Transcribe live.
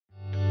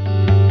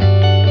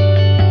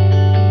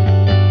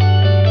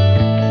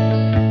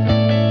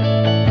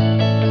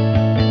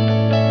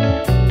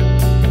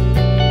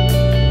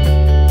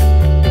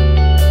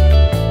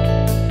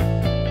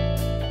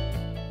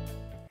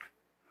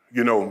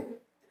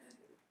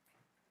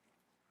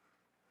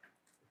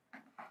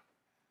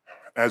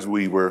as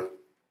we were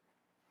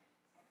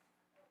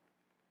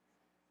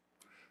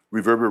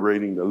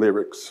reverberating the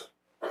lyrics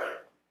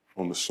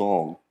on the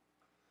song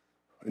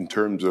in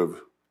terms of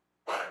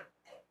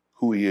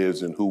who he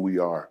is and who we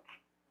are,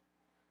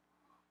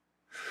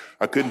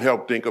 I couldn't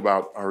help think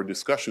about our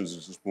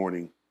discussions this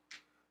morning.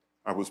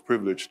 I was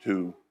privileged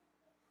to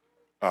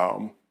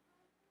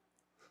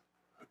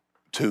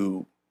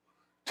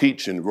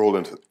teach in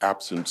Roland's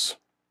absence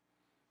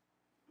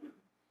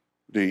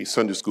the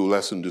Sunday school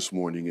lesson this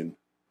morning, and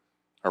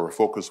our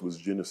focus was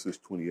Genesis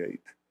 28.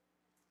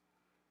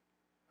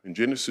 In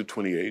Genesis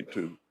 28,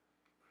 to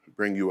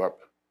bring you up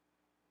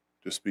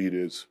to speed,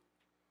 is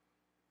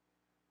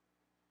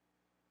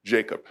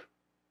Jacob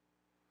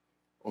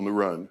on the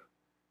run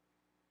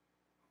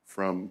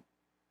from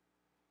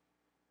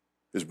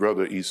his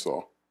brother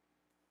Esau,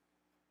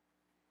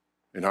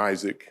 and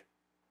Isaac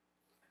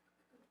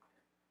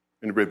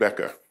and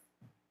Rebekah,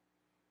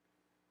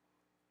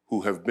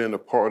 who have been a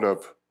part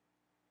of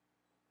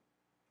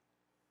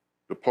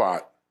the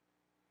plot.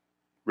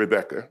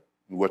 Rebekah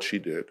and what she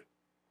did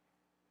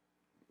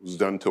was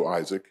done to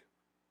Isaac,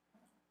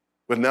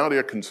 but now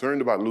they're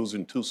concerned about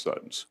losing two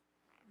sons.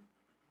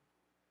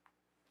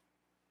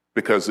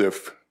 Because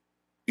if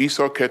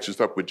Esau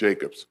catches up with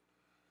Jacob's,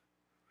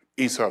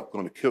 Esau's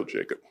going to kill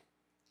Jacob.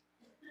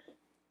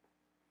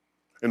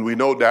 And we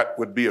know that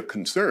would be a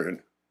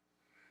concern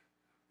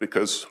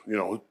because,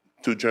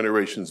 2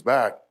 generations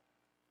back,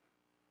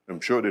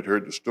 I'm sure they'd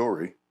heard the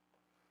story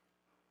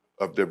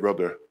of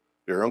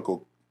their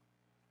uncle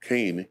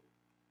Cain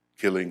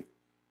killing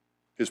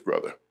his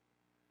brother.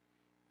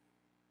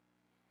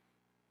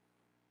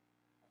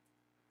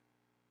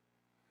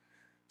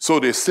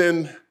 So they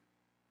send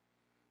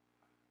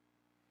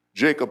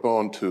Jacob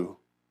on to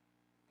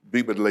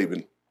be with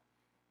Laban.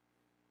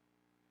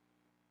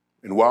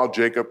 And while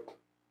Jacob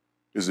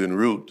is en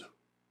route,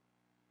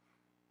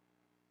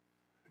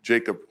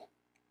 Jacob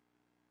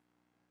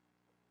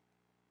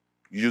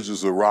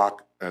uses a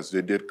rock, as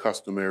they did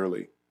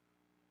customarily,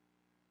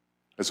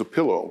 as a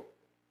pillow.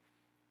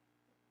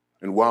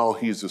 And while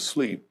he's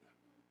asleep,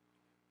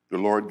 the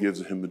Lord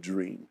gives him a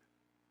dream.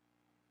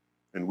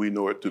 And we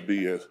know it to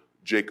be a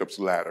Jacob's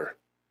ladder.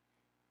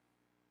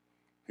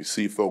 You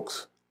see,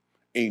 folks,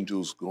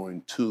 angels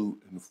going to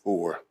and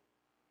fro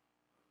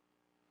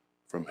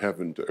from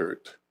heaven to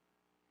earth.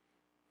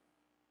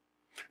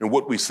 And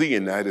what we see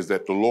in that is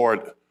that the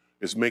Lord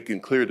is making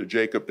clear to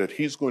Jacob that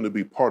he's going to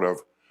be part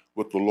of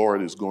what the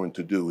Lord is going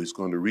to do. He's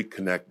going to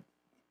reconnect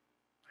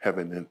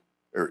heaven and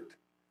earth.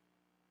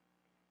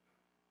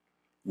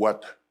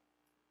 What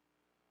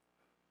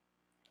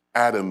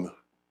Adam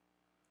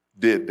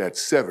did that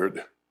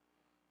severed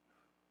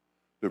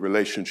the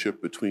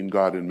relationship between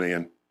God and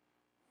man,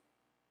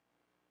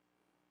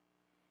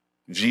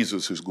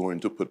 Jesus is going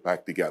to put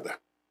back together.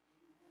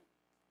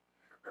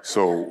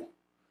 So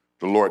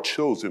the Lord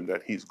shows him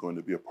that he's going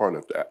to be a part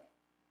of that.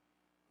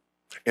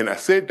 And I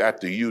said that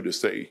to you to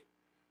say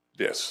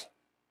this.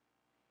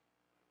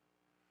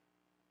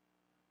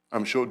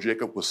 I'm sure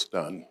Jacob was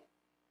stunned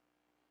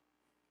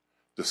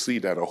to see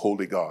that a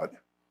holy God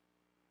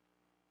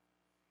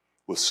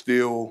was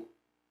still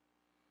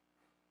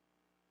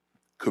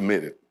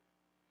committed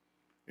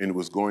and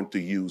was going to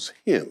use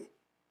him,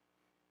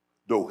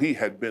 though he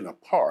had been a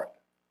part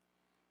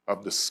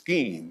of the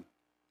scheme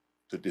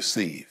to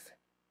deceive.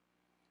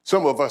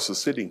 Some of us are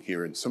sitting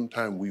here and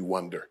sometimes we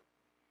wonder,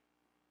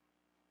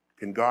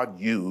 can God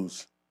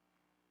use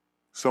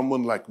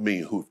someone like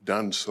me who've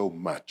done so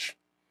much?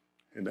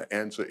 And the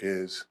answer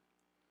is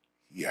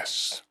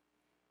yes.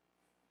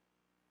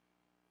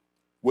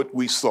 What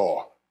we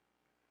saw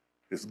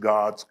is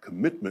God's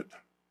commitment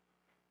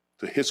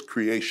to his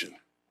creation.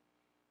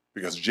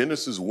 Because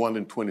Genesis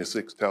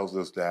 1:26 tells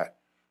us that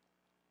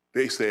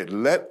they said,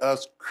 let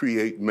us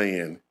create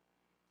man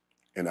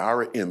in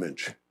our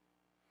image,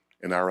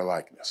 in our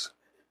likeness.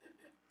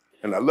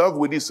 And I love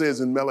what he says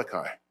in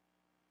Malachi.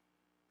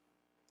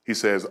 He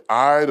says,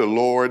 I, the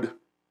Lord,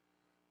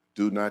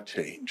 do not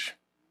change.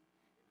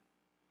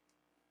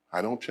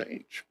 I don't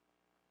change.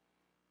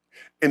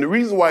 And the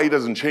reason why he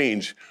doesn't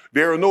change,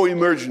 there are no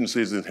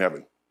emergencies in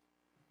heaven.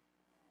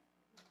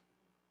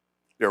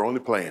 There are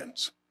only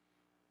plans.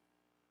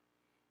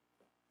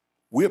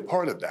 We're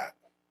part of that.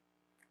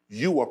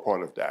 You are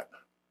part of that.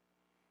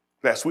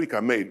 Last week I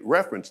made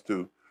reference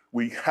to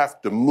we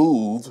have to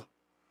move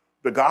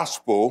the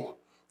gospel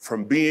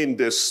from being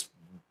this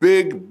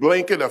big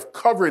blanket of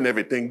covering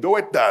everything, though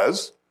it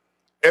does.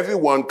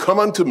 Everyone come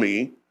unto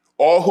me,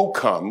 all who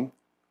come,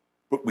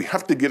 but we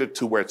have to get it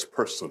to where it's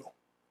personal.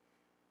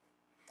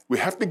 We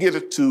have to get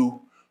it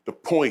to the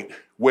point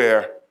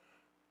where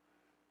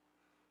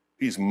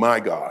he's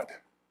my God.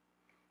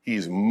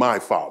 He's my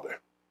Father.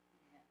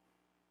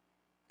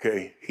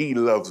 Okay, he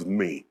loves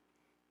me.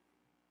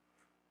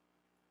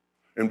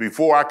 And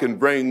before I can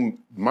bring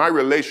my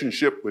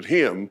relationship with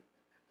him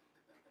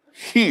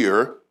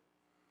here,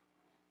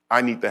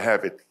 I need to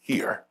have it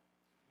here.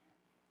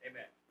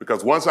 Amen.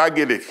 Because once I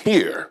get it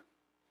here,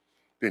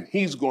 then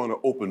he's going to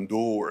open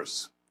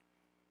doors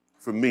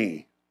for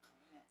me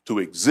to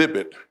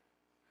exhibit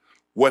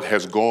what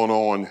has gone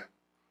on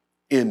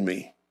in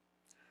me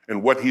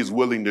and what he's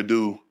willing to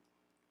do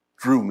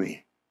through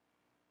me.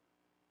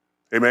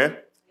 Amen?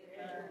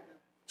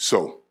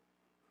 So,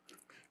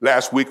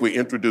 last week we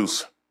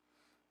introduced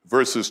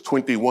verses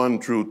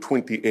 21 through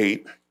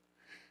 28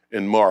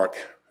 in Mark,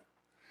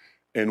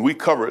 and we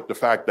covered the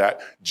fact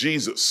that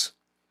Jesus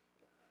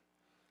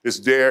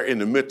is there in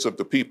the midst of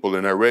the people,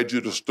 and I read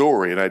you the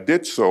story, and I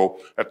did so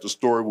that the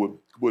story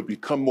would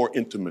become more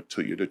intimate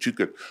to you, that you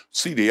could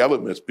see the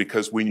elements,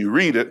 because when you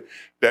read it,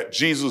 that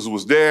Jesus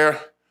was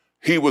there,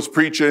 he was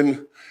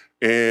preaching,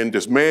 and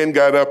this man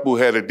got up who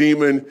had a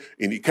demon,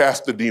 and he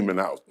cast the demon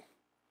out.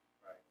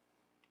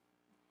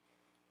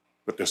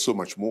 But there's so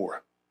much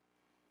more,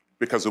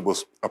 because it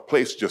was a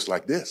place just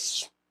like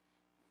this.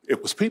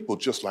 It was people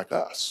just like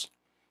us.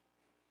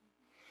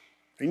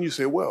 And you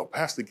say, well,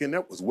 Pastor, again,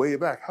 that was way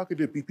back. How could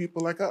there be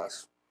people like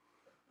us?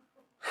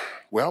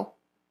 Well,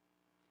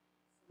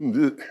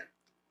 let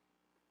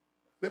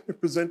me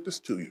present this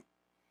to you.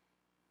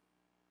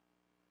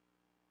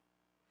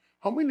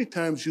 How many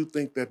times you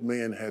think that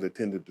man had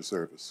attended the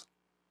service?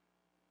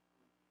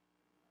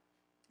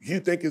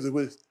 You think it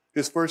was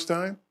his first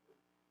time?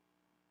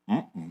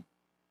 Mm-mm.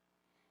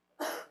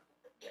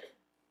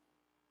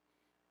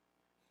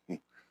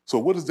 So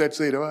what does that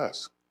say to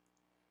us?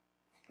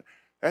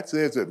 That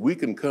says that we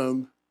can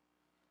come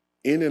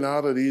in and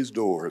out of these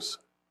doors,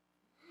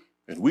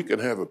 and we can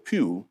have a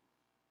pew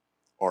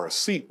or a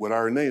seat with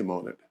our name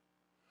on it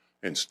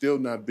and still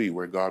not be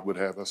where God would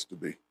have us to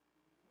be.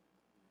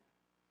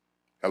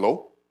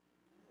 Hello?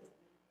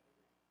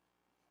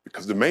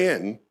 Because the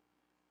man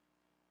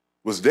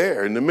was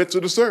there in the midst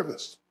of the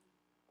service,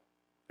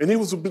 and he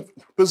was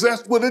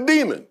possessed with a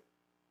demon.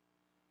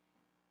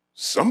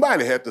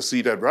 Somebody had to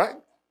see that, right?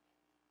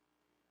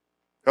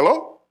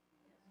 Hello?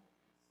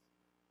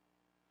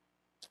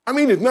 I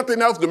mean, if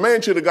nothing else, the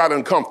man should have got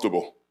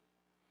uncomfortable.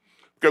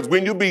 Because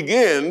when you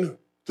begin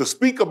to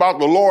speak about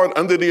the Lord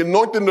under the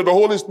anointing of the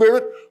Holy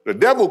Spirit, the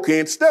devil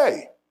can't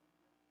stay.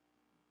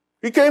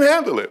 He can't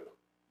handle it.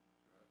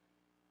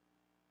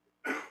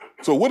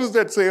 So what does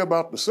that say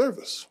about the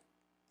service?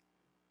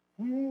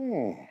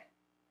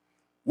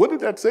 What did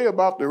that say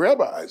about the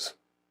rabbis?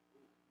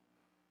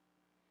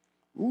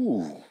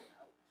 Ooh.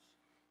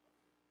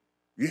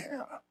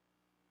 Yeah.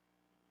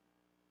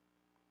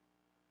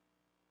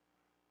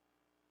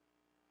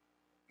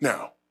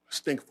 Now,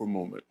 let's think for a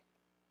moment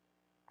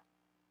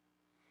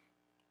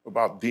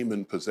about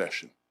demon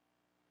possession.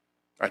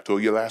 I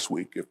told you last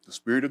week, if the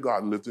Spirit of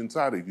God lives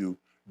inside of you,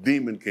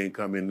 demon can't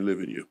come in and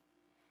live in you,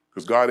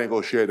 because God ain't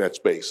going to share that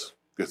space,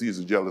 because he's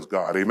a jealous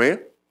God.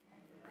 Amen?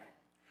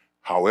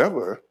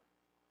 However,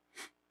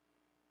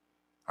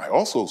 I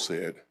also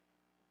said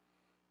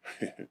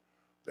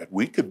that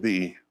we could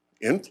be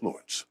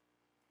influenced.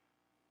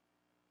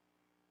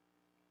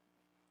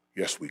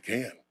 Yes, we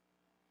can.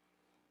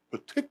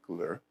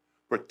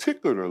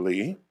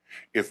 Particularly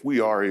if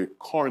we are a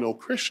carnal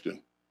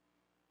Christian.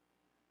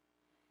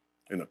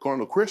 And a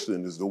carnal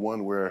Christian is the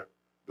one where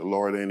the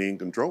Lord ain't in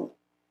control.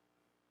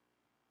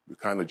 We're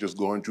kind of just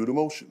going through the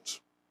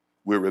motions.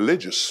 We're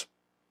religious.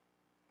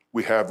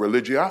 We have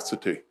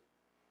religiosity.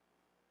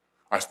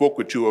 I spoke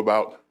with you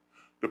about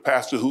the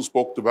pastor who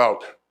spoke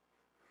about,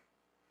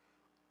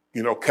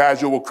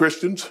 casual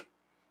Christians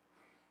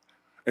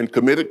and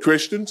committed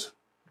Christians,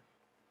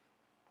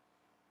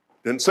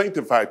 then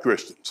sanctified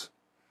Christians.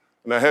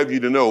 And I have you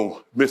to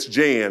know, Miss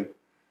Jan,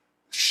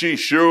 she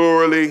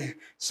surely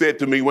said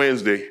to me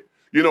Wednesday,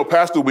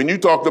 Pastor, when you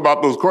talked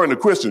about those carnal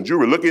Christians, you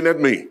were looking at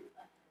me.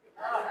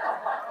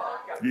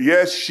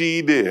 Yes,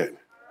 she did.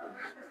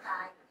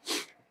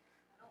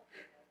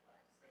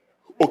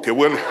 Okay,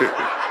 well,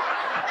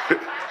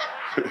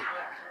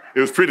 it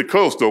was pretty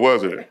close though,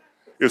 wasn't it?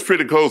 It was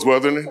pretty close,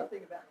 wasn't it?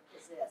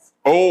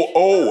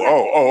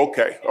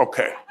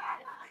 Okay.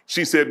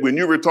 She said, when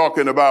you were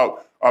talking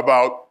about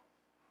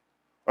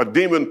a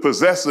demon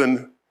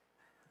possessing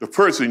the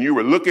person, you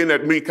were looking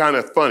at me kind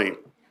of funny.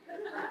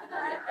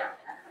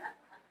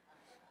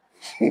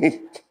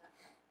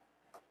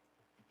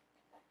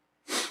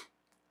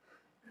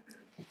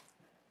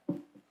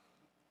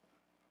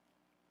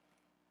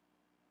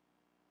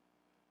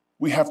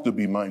 We have to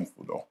be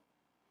mindful, though.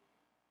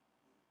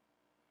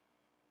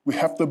 We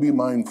have to be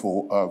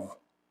mindful of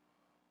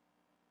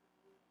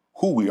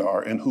who we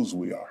are and whose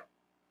we are.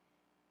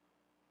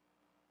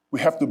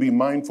 We have to be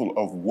mindful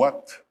of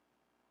what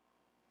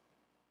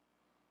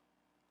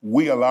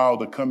we allow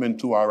to come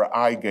into our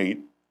eye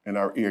gate and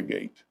our ear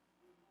gate,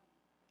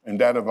 and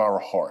that of our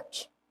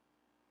hearts.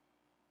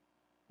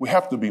 We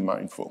have to be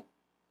mindful.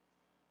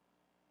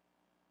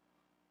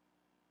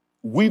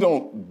 We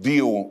don't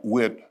deal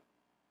with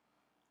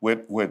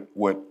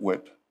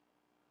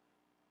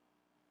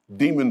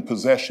demon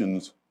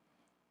possessions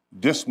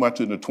this much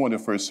in the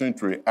 21st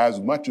century as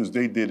much as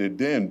they did it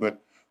then,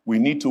 but we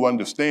need to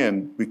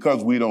understand,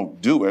 because we don't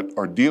do it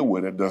or deal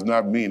with it does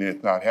not mean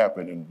it's not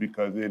happening,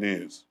 because it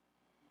is.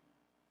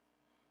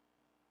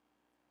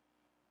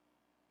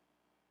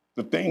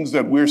 The things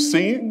that we're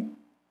seeing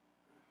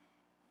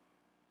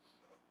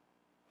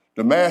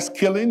the mass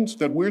killings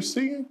that we're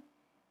seeing?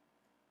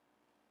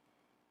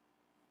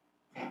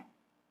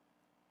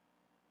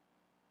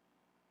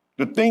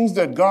 The things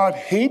that God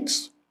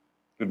hates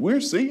that we're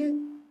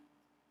seeing?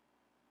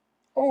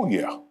 Oh,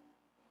 yeah.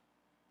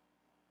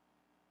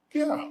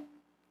 Yeah.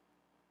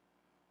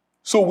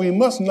 So we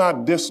must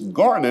not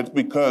discard it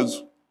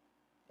because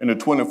in the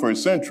 21st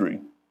century,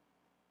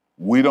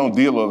 we don't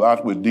deal a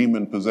lot with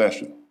demon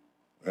possession.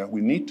 Well,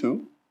 we need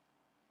to.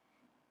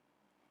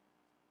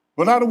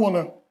 But I don't want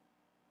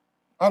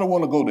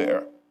to go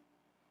there.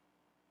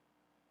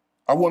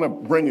 I want to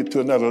bring it to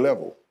another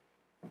level.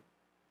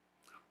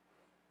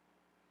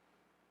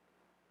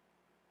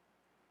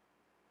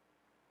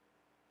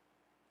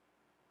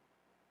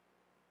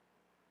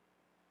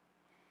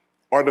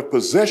 Are the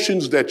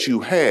possessions that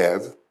you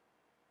have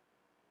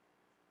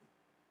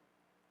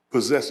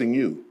possessing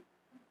you?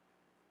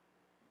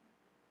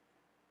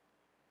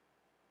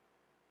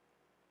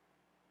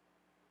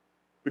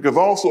 Because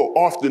also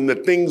often the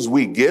things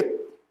we get,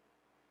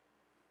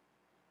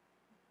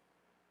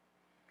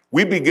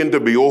 we begin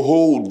to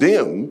behold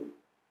them,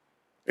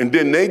 and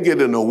then they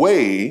get in the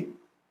way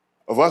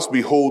of us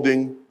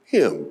beholding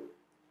him.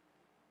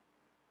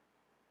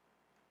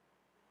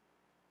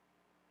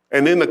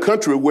 And in a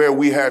country where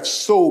we have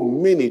so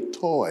many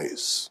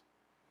toys,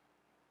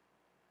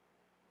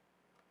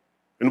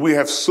 and we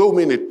have so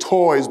many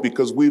toys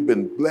because we've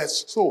been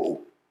blessed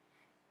so,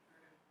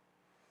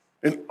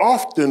 and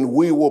often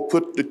we will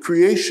put the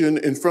creation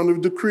in front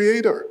of the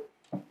creator.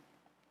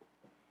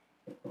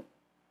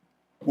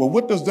 Well,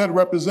 what does that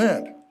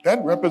represent?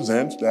 That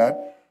represents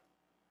that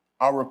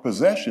our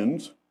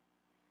possessions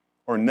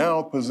are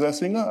now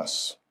possessing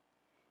us.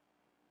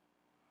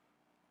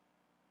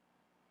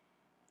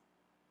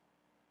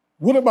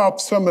 What about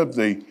some of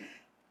the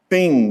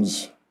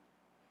things,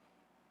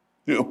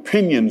 the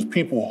opinions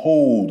people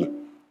hold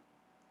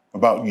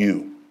about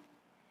you?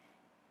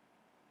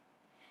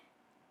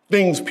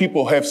 Things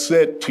people have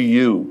said to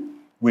you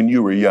when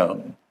you were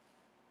young.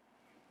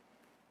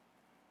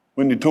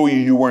 When they told you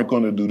you weren't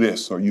going to do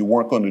this, or you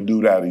weren't going to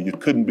do that, or you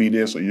couldn't be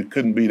this, or you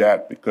couldn't be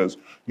that because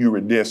you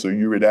were this, or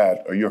you were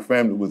that, or your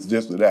family was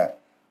this or that.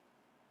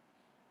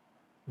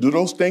 Do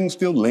those things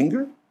still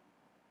linger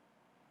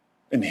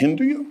and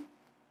hinder you?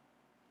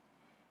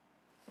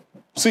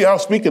 See, I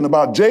was speaking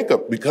about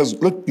Jacob because,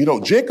 look,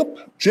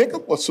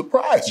 Jacob was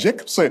surprised.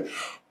 Jacob said,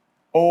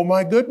 oh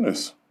my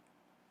goodness,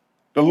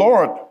 the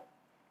Lord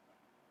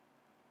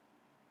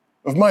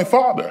of my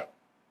father,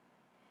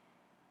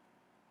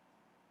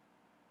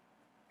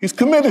 he's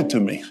committed to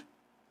me.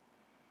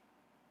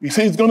 He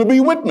said he's going to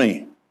be with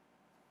me.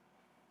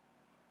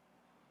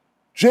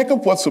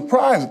 Jacob was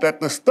surprised that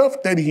the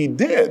stuff that he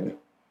did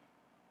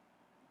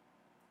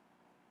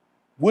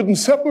wouldn't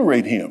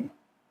separate him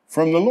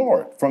from the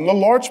Lord, from the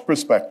Lord's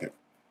perspective.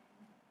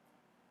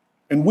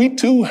 And we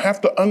too have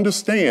to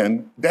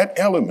understand that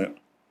element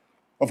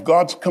of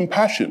God's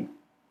compassion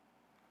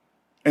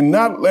and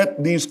not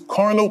let these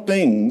carnal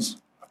things,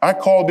 I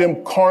call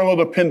them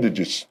carnal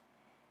appendages.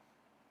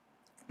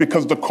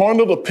 Because the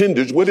carnal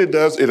appendage, what it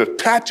does, it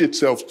attaches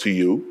itself to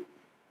you,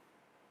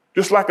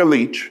 just like a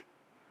leech,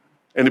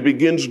 and it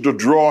begins to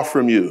draw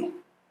from you.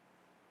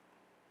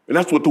 And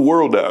that's what the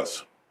world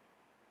does.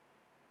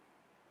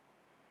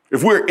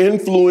 If we're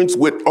influenced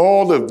with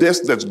all of this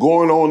that's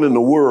going on in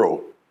the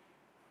world,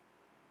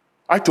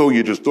 I told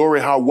you the story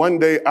how one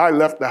day I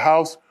left the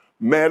house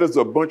mad as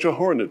a bunch of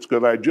hornets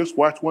because I just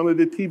watched one of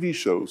the TV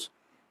shows,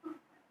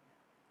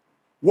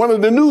 one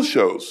of the news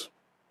shows.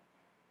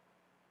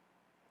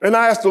 And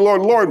I asked the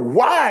Lord,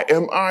 why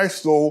am I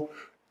so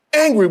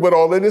angry with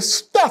all of this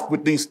stuff,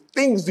 with these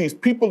things these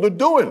people are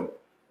doing?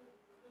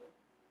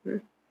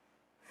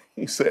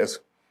 He says,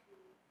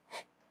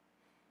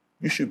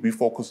 you should be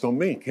focused on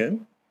me,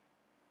 Ken.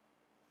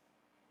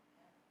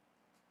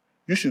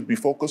 You should be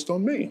focused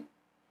on me.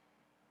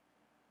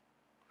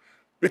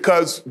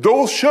 Because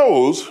those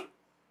shows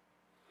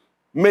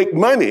make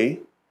money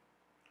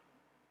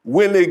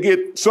when they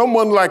get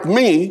someone like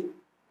me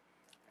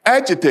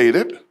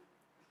agitated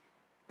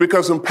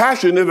because I'm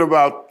passionate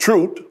about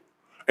truth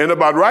and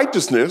about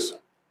righteousness,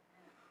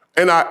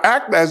 and I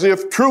act as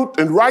if truth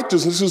and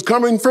righteousness is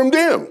coming from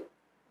them.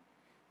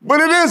 But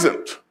it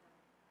isn't.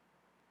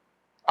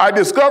 I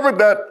discovered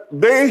that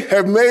they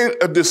have made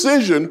a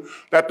decision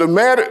that the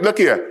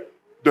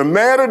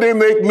madder they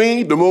make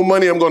me, the more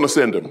money I'm going to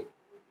send them.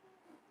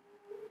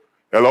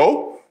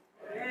 Hello?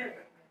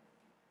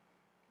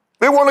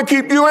 They want to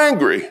keep you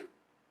angry.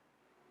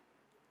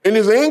 And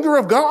is the anger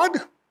of God?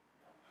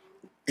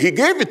 He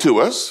gave it to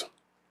us,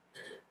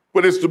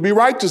 but it's to be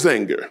righteous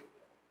anger.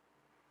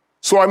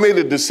 So I made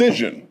a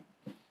decision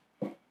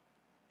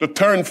to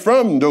turn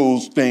from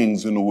those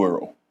things in the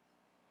world.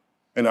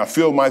 And I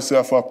fill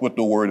myself up with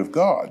the Word of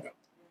God.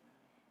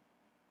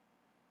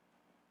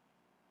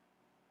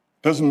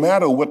 Doesn't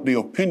matter what the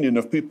opinion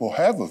of people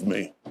have of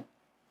me,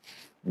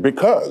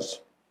 because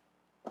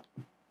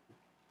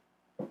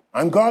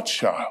I'm God's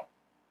child.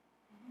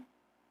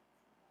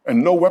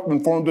 And no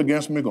weapon formed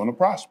against me is going to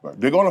prosper.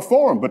 They're going to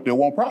form, but they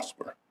won't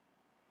prosper.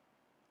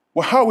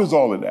 Well, how is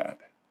all of that?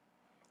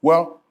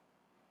 Well,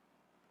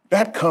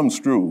 that comes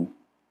through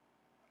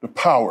the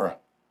power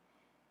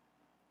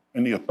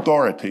and the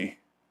authority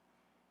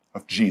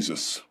of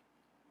Jesus.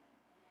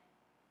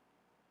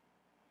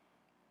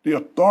 The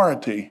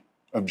authority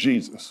of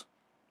Jesus.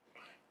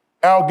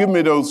 Al, give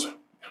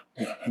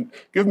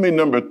me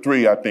number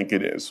 3, I think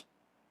it is.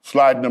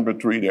 Slide number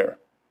 3 there.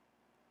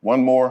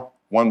 One more.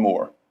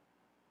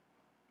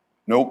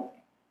 Nope.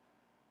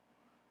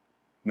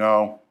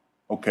 No.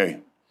 Okay.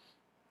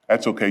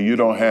 That's okay. You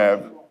don't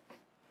have.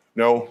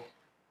 No,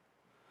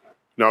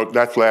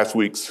 that's last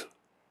week's.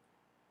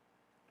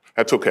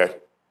 That's okay.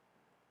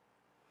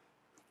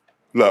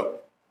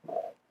 Look,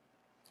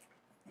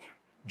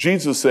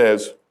 Jesus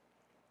says,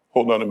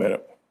 hold on a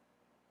minute.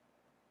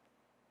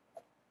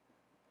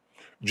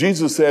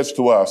 Jesus says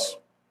to us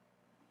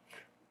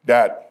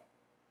that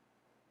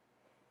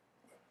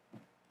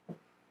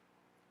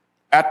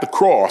at the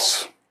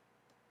cross,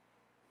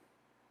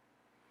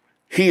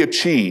 he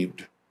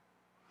achieved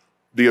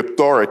the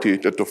authority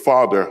that the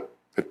Father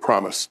had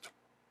promised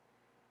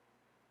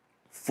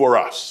for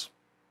us.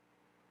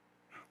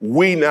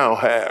 We now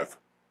have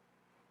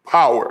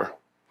power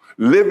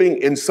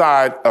living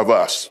inside of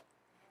us.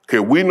 Okay,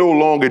 we no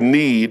longer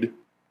need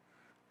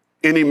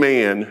any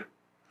man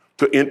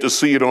to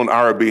intercede on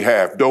our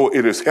behalf, though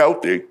it is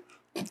healthy,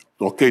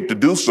 okay, to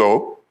do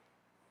so.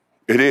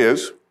 It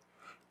is.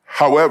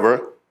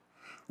 However,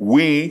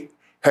 we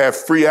have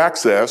free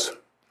access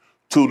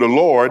to the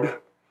Lord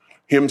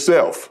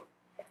himself.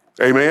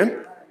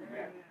 Amen?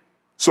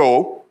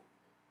 So,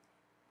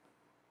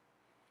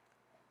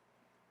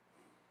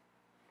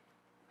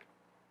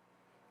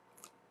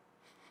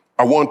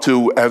 I want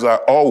to, as I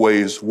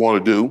always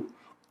want to do,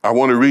 I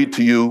want to read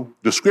to you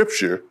the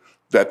scripture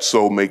that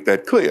so make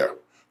that clear.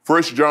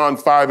 1 John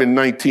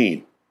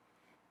 5:19.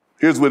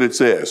 Here's what it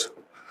says.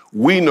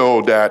 We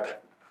know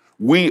that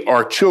we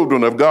are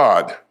children of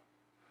God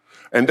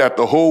and that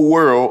the whole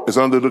world is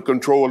under the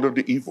control of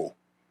the evil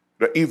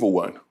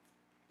one,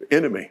 the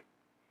enemy.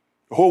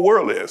 The whole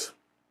world is.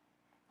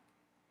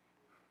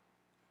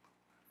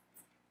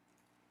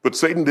 But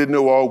Satan didn't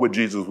know all what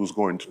Jesus was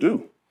going to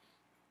do.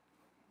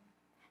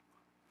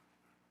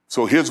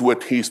 So here's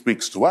what he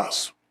speaks to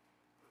us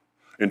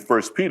in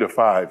 1 Peter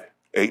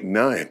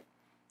 5:8-9.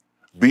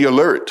 Be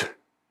alert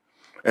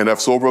and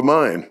of sober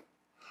mind.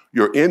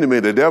 Your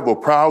enemy, the devil,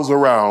 prowls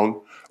around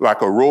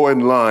like a roaring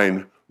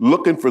lion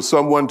looking for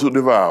someone to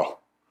devour.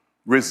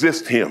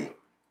 Resist him,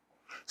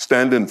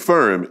 standing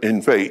firm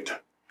in faith,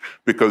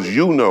 because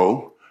you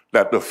know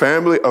that the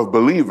family of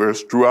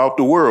believers throughout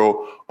the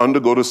world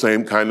undergo the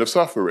same kind of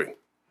suffering.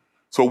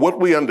 So what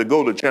we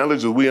undergo, the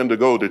challenges we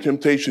undergo, the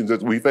temptations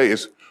that we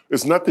face,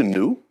 is nothing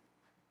new.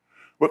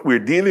 But we're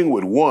dealing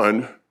with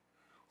one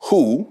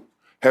who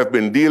have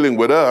been dealing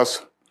with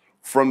us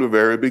from the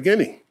very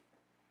beginning.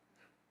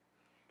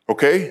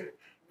 Okay?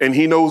 And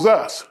he knows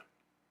us.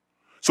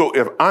 So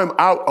if I'm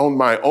out on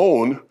my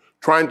own,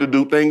 trying to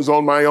do things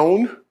on my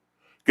own,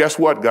 guess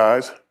what,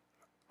 guys?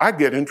 I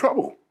get in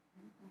trouble.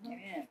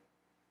 Amen.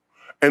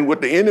 And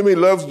what the enemy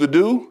loves to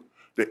do,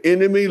 the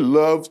enemy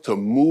loves to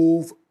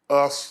move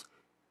us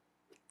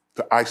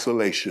to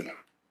isolation.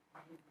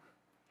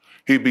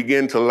 He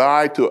began to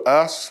lie to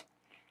us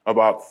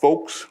about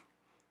folks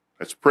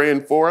that's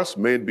praying for us,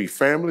 may it be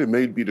family,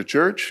 may it be the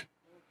church,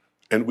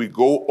 and we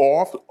go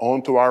off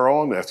onto our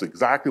own. That's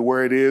exactly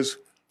where it is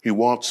he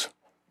wants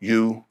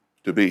you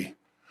to be.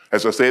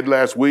 As I said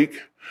last week,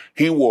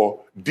 he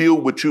will deal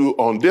with you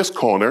on this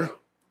corner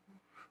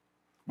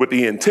with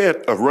the intent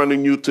of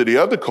running you to the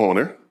other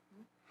corner,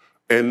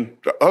 and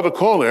the other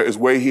corner is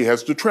where he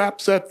has the trap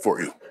set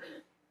for you.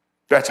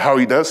 That's how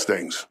he does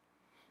things.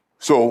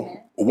 So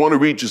I want to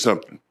read you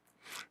something.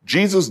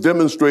 Jesus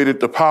demonstrated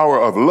the power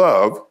of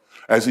love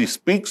as he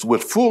speaks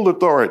with full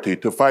authority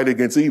to fight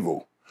against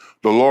evil.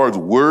 The Lord's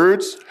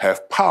words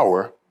have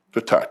power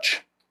to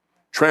touch,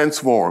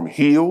 transform,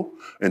 heal,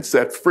 and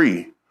set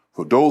free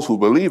for those who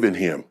believe in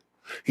him.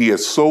 He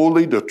is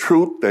solely the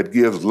truth that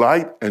gives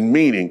light and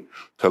meaning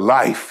to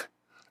life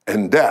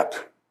and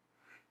death,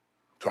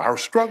 to our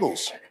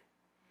struggles.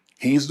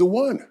 He's the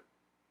one.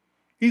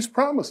 He's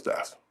promised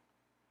us.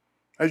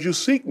 As you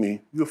seek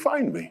me, you'll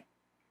find me.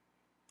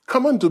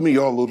 Come unto me,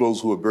 all of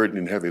those who are burdened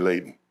and heavy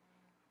laden.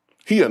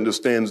 He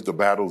understands the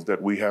battles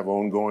that we have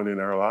ongoing in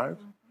our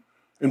lives.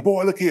 And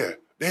boy, look here,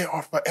 they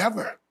are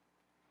forever,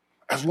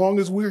 as long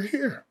as we're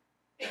here.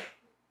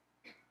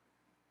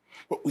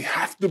 But we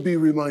have to be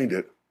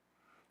reminded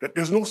that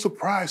there's no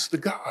surprise to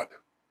God.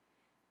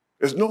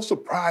 There's no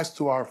surprise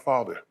to our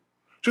Father.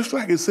 Just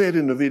like it said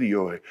in the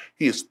video,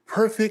 he is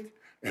perfect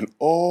in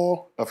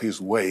all of his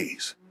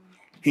ways.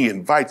 He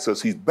invites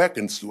us, he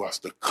beckons to us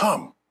to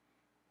come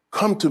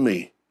to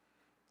me.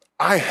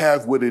 I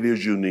have what it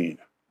is you need.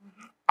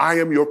 I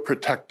am your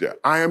protector.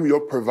 I am your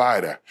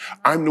provider.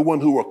 I'm the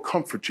one who will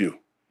comfort you.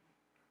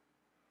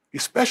 He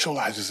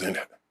specializes in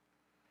it.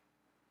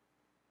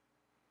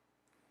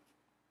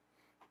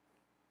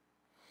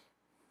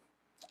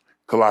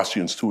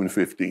 Colossians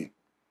 2:15.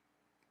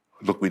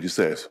 Look what he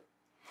says.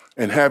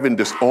 And having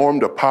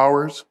disarmed the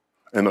powers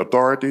and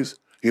authorities,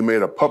 he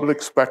made a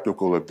public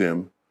spectacle of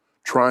them,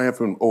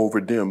 triumphing over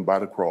them by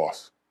the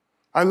cross.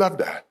 I love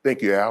that.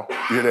 Thank you, Al.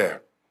 You're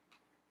there.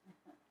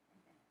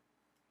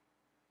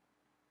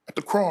 At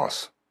the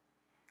cross,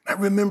 I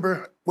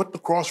remember what the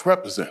cross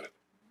represented.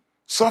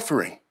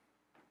 Suffering.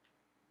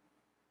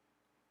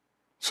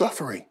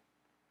 Suffering.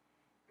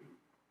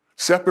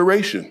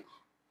 Separation.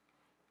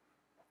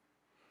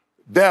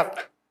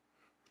 Death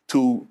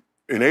to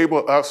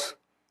enable us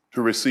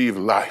to receive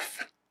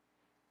life.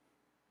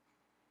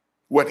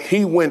 What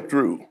he went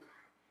through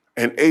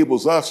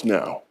enables us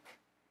now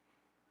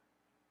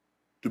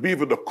to be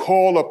able to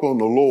call upon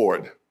the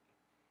Lord.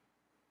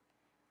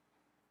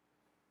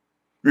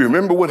 You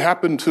remember what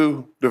happened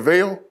to the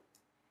veil?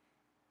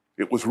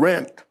 It was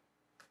rent.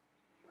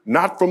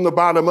 Not from the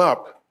bottom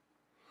up,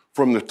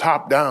 from the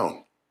top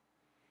down.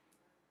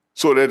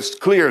 So that it's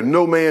clear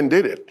no man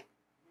did it.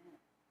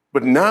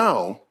 But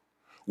now,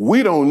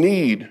 we don't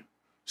need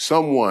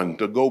someone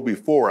to go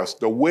before us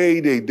the way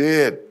they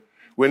did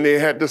when they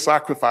had the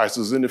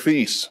sacrifices in the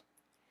feast.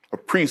 A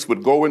priest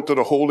would go into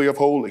the Holy of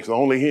Holies,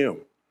 only him.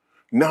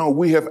 Now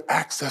we have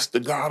access to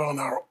God on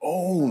our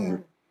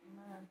own.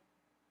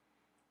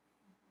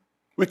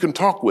 We can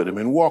talk with him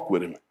and walk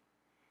with him.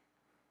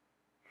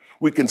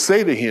 We can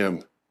say to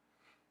him,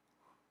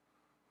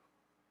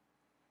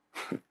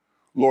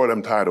 Lord,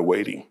 I'm tired of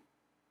waiting.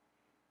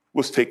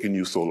 What's taking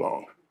you so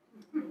long?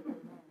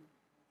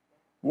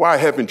 Why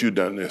haven't you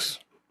done this?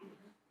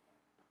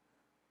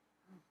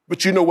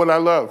 But you know what I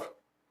love?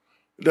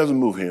 It doesn't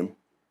move him.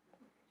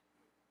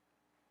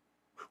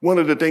 One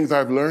of the things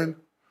I've learned,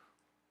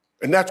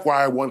 and that's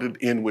why I wanted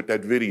to end with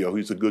that video,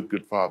 he's a good,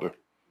 good father.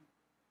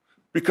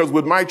 Because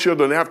with my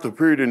children, after a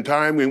period in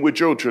time, and with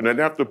your children,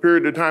 after a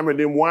period of time and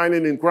them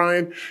whining and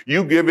crying,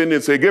 you give in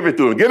and say, give it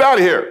to him. Get out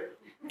of here.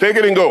 Take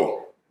it and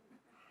go.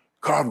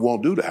 God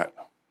won't do that.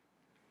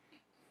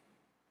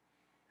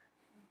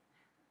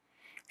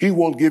 He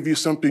won't give you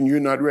something you're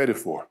not ready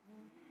for,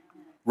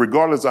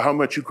 regardless of how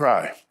much you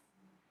cry.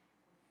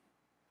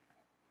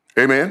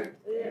 Amen?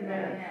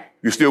 Amen.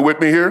 You still with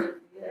me here?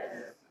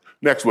 Yes.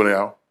 Next one,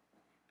 Al.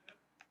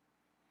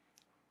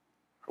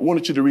 I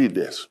wanted you to read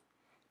this.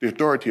 The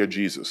authority of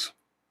Jesus.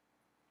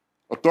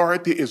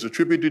 Authority is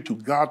attributed to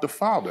God the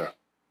Father,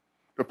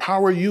 the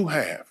power you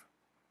have.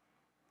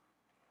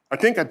 I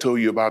think I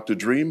told you about the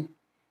dream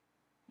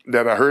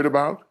that I heard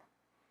about.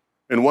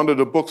 In one of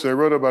the books I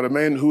wrote about a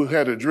man who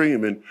had a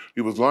dream and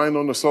he was lying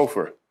on the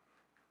sofa.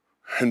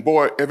 And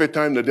boy, every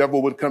time the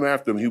devil would come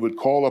after him, he would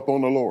call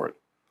upon the Lord.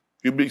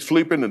 He'd be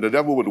sleeping and the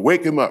devil would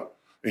wake him up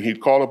and he'd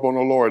call upon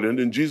the Lord and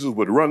then Jesus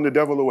would run the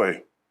devil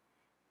away.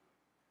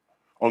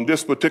 On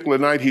this particular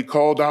night, he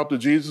called out to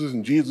Jesus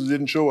and Jesus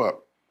didn't show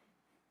up.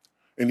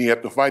 And he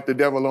had to fight the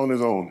devil on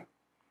his own.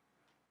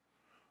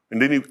 And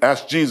then he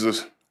asked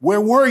Jesus, where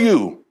were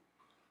you?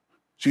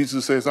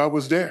 Jesus says, I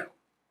was there.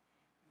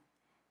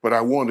 But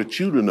I wanted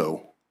you to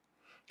know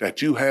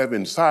that you have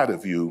inside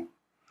of you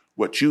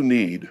what you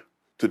need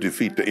to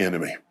defeat the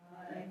enemy.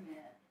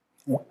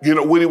 Amen. You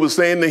know what he was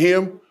saying to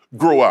him?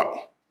 Grow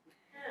up.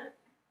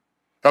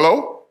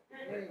 Hello?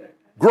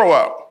 Grow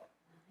up.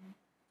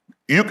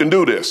 You can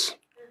do this.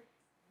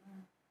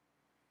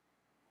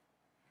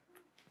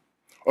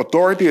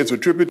 Authority is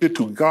attributed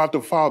to God the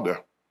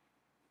Father.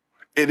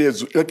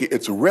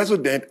 It's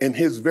resident in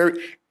his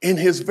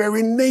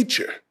very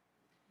nature.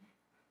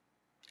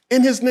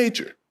 In his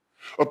nature.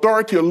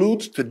 Authority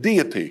alludes to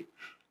deity.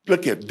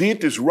 Look at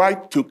deity's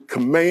right to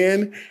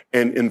command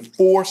and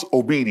enforce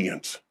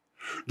obedience.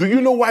 Do you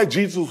know why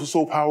Jesus was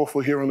so powerful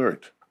here on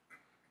earth?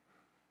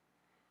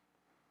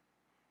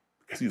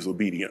 Because he was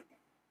obedient.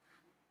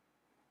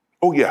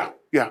 Oh, yeah.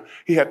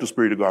 He had the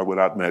Spirit of God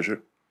without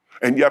measure.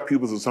 And yet he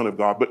was the Son of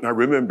God. But now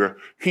remember,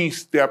 he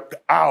stepped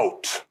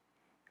out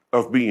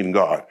of being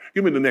God.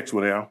 Give me the next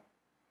one, Al.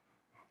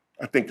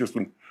 I think this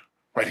one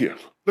right here.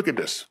 Look at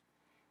this.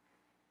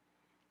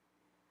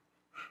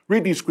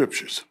 Read these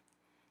scriptures.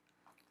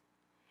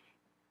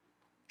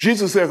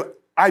 Jesus says,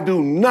 I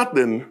do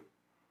nothing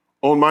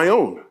on my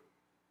own.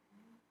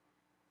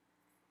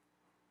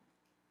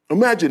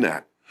 Imagine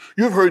that.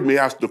 You've heard me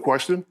ask the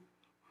question.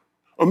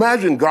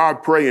 Imagine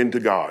God praying to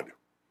God.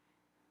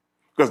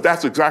 Because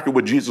that's exactly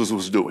what Jesus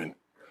was doing.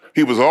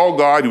 He was all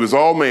God, he was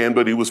all man,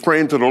 but he was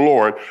praying to the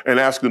Lord and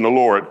asking the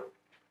Lord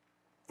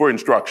for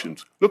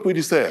instructions. Look what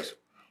he says.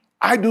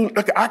 I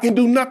can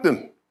do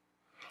nothing.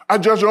 I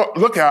judge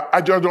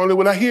only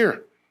what I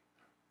hear.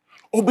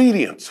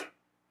 Obedience.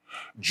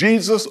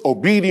 Jesus'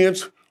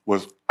 obedience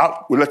was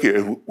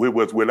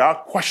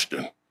without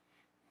question.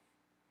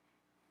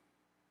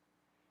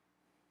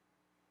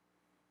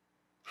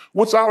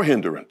 What's our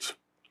hindrance?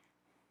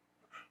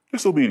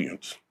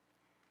 Disobedience.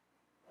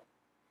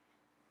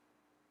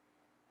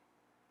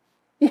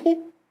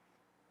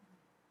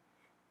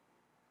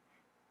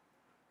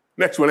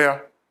 Next one,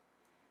 Al.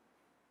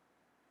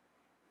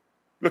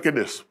 Look at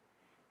this.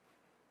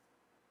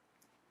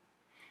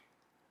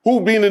 who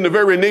being in the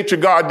very nature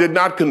God did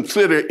not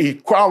consider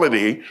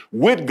equality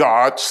with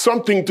God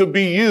something to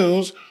be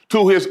used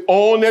to his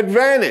own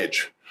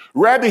advantage.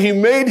 Rather, he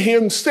made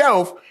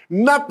himself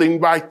nothing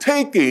by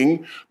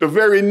taking the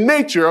very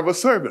nature of a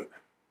servant.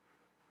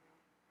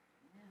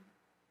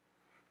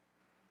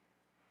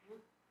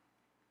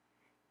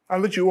 I'll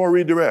let you all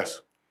read the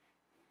rest.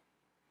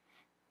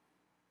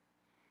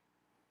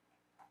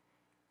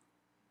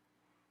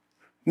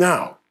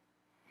 Now,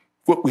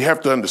 what we have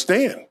to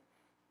understand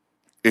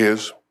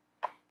is,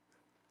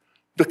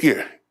 look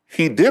here,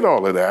 he did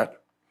all of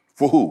that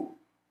for who?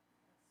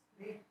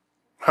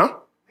 Huh?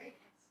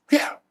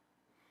 Yeah.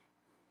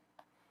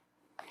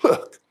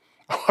 Look,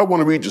 I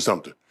want to read you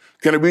something.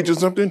 Can I read you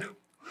something?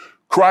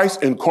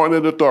 Christ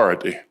incarnate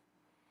authority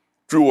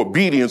through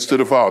obedience to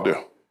the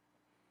Father.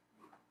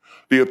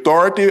 The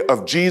authority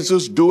of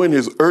Jesus during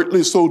his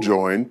earthly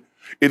sojourn,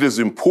 it is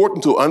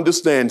important to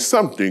understand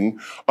something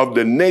of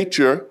the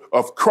nature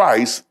of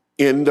Christ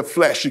in the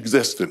flesh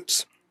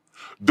existence.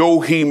 Though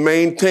he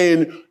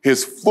maintained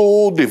his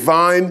full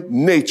divine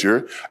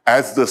nature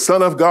as the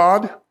Son of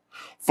God,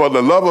 for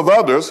the love of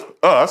others,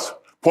 us,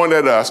 point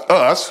at us,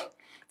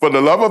 for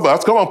the love of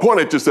us, come on,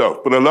 point at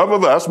yourself. For the love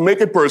of us, make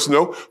it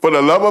personal. For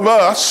the love of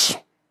us,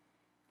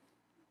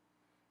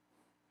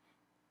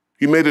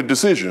 he made a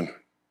decision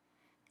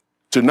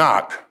to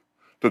not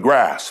to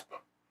grasp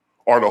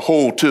or to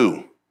hold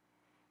to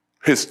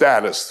his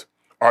status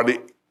or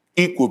the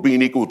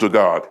being equal to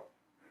God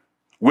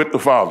with the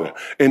Father.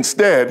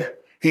 Instead,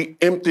 he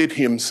emptied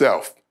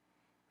himself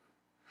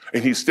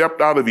and he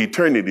stepped out of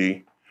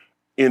eternity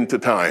into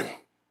time.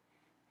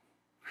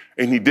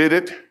 And he did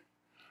it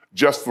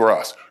just for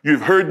us.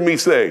 You've heard me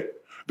say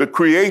the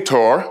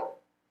Creator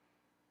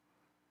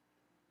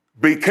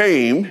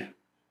became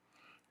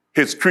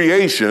his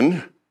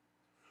creation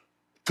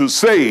to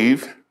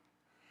save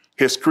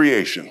his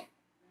creation.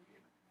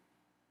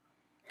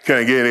 Can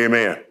I get an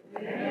amen?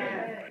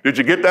 Amen. Did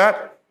you get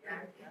that?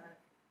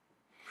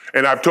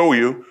 And I've told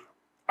you,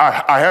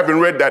 I haven't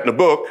read that in the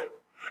book,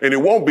 and it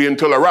won't be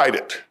until I write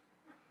it.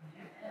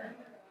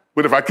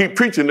 But if I keep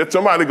preaching it,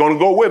 somebody's going to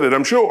go with it,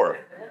 I'm sure.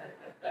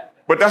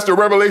 But that's the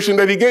revelation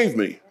that he gave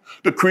me.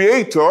 The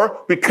Creator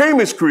became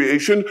his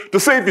creation to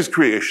save his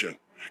creation.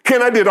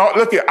 Ken, I did all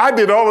of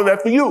that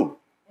for you.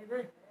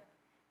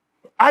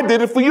 I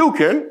did it for you,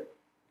 Ken.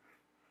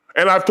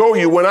 And I've told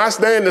you, when I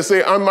stand and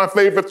say I'm my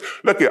favorite,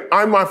 look here,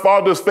 I'm my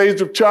Father's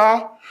favorite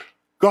child,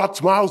 God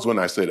smiles when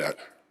I say that.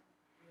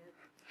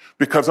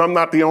 Because I'm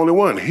not the only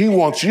one. He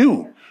wants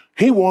you.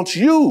 He wants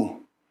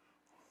you.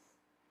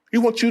 He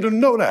wants you to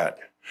know that.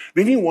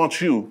 Then he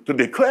wants you to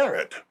declare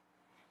it.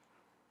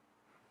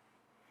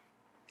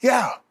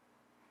 Yeah.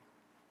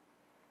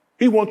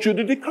 He wants you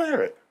to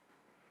declare it.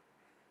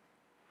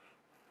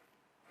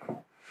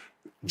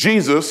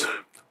 Jesus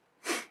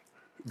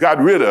got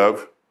rid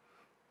of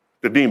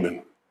the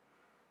demon.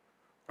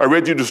 I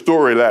read you the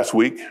story last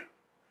week,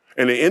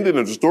 and the ending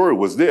of the story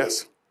was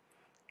this,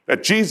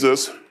 that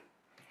Jesus,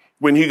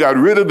 when he got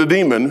rid of the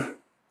demon,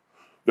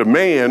 the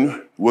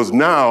man was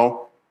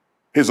now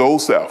his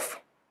old self.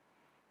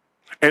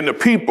 And the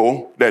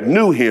people that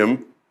knew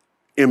him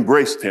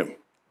embraced him.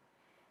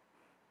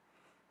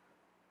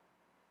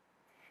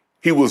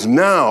 He was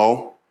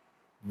now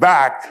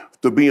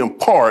back to being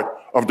part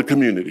of the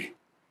community.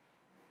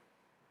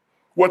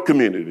 What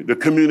community? The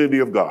community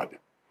of God.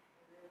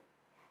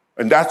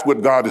 And that's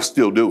what God is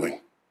still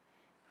doing.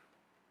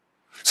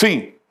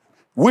 See,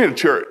 we're the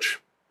church.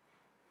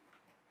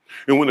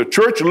 And when the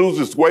church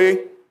loses its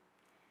way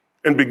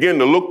and begin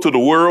to look to the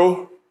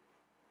world,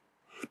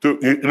 to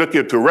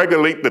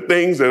regulate the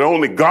things that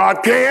only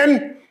God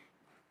can,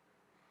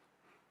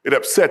 it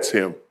upsets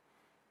him.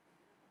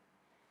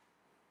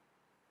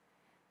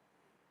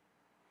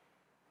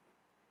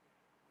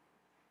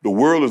 The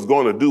world is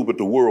going to do what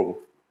the world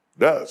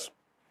does.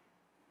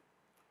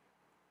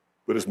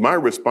 But it's my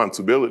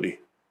responsibility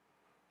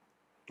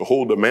to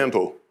hold the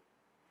mantle,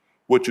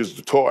 which is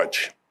the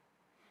torch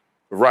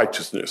of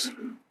righteousness.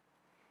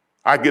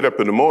 I get up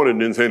in the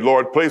morning and say,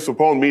 Lord, place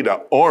upon me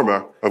the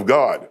armor of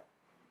God.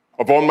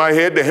 Upon my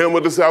head, the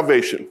helmet of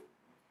salvation.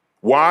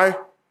 Why?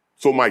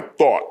 So my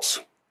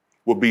thoughts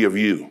will be of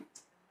you.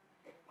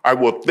 I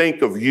will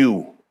think of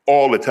you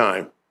all the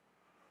time.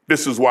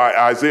 This is why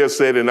Isaiah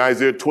said in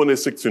Isaiah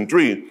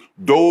 26:3,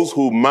 those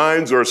whose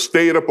minds are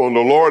stayed upon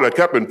the Lord are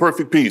kept in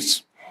perfect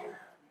peace.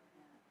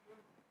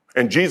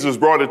 And Jesus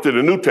brought it to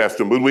the New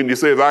Testament when he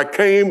says, I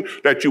came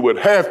that you would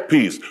have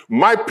peace.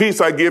 My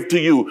peace I give to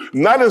you,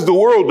 not as the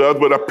world does,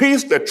 but a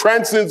peace that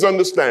transcends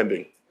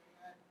understanding.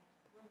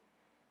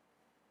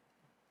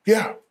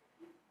 Yeah.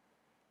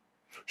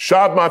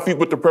 Shod my feet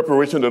with the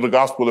preparation of the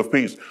gospel of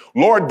peace.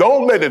 Lord,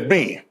 don't let it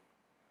be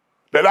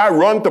that I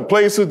run to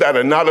places that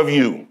are not of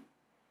you.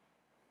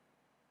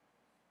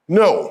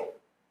 No.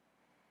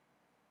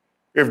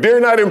 If they're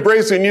not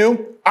embracing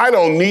you, I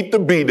don't need to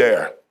be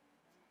there.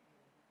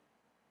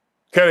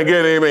 Can I get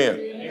an amen?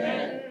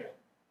 Amen.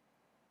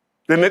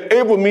 Then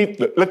enable me,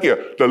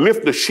 to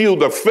lift the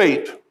shield of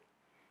faith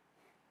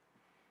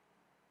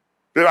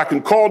that I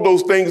can call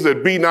those things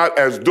that be not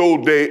as though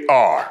they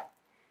are.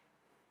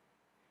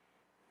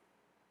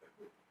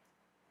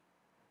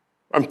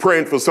 I'm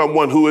praying for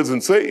someone who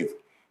isn't saved,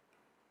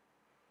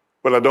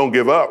 but I don't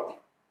give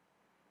up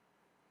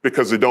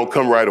because it don't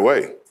come right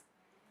away.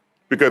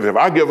 Because if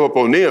I give up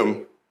on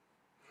them,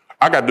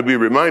 I got to be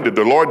reminded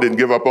the Lord didn't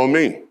give up on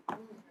me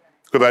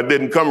because I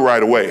didn't come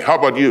right away. How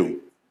about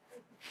you?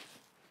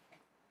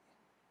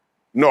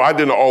 No, I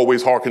didn't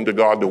always hearken to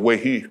God the way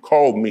he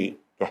called me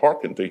to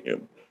hearken to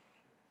him.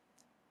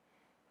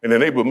 And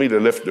enabled me to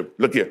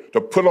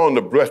to put on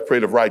the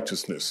breastplate of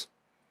righteousness,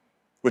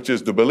 which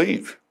is to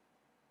believe.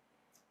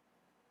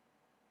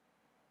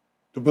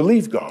 To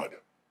believe God.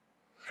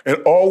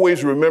 And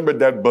always remember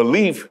that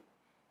belief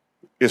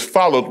is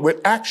followed with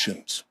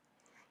actions.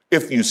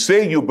 If you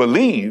say you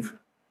believe,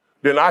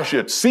 then I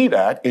should see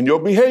that in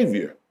your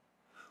behavior.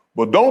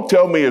 But don't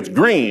tell me it's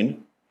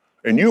green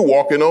and you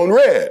walking on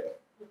red.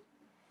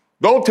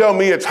 Don't tell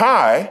me it's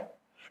high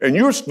and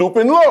you're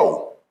stooping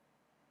low.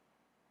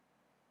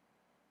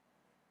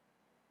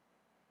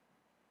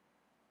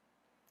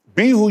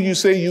 Be who you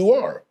say you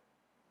are.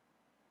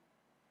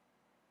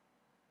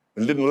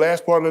 And then the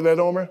last part of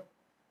that armor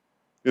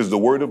is the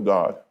word of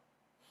God,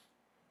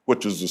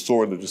 which is the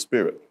sword of the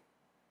Spirit.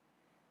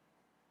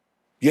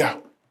 Yeah,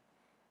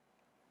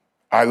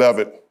 I love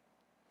it.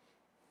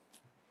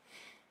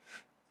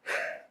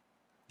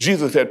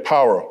 Jesus had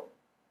power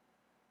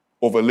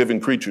over living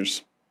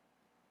creatures.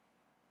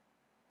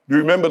 You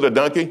remember the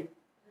donkey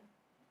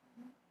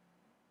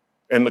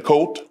and the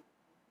colt?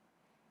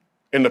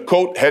 And the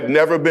colt had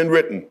never been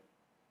ridden.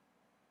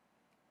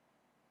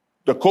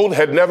 The colt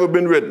had never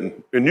been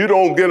ridden. And you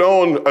don't get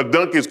on a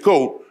donkey's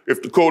coat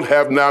if the coat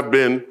have not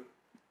been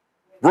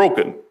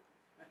broken.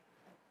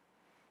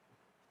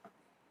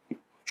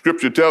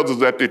 Scripture tells us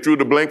that they threw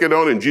the blanket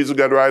on and Jesus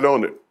got right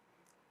on it,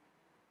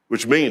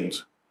 which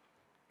means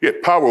he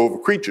had power over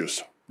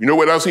creatures. You know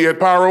what else he had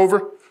power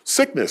over?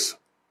 Sickness.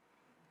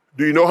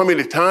 Do you know how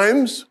many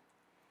times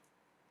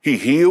he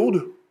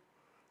healed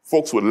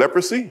folks with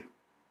leprosy?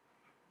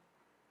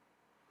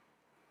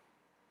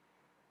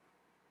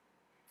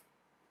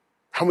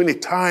 How many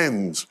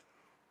times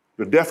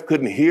the deaf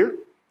couldn't hear,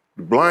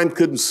 the blind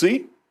couldn't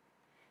see?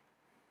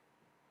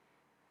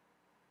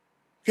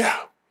 Yeah,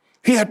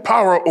 he had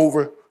power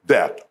over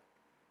that.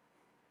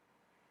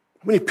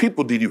 How many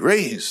people did he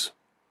raise?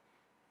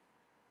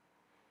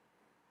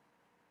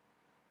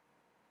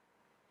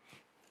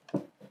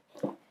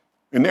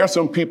 And there are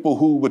some people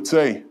who would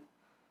say,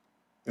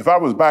 if I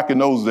was back in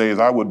those days,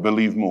 I would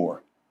believe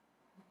more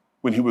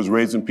when he was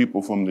raising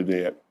people from the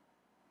dead.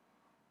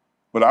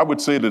 But I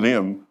would say to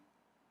them,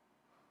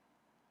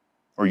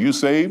 are you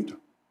saved?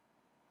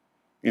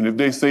 And if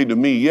they say to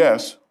me,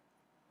 yes,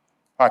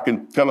 I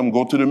can tell them,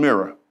 go to the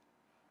mirror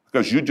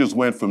because you just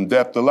went from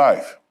death to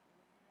life.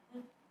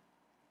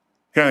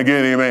 Can I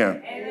get an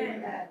amen?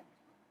 Amen.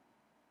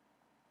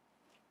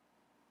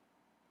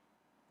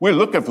 We're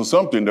looking for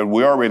something that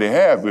we already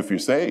have if you're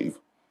saved.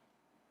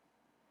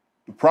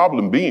 The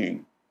problem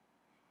being,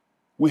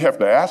 we have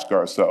to ask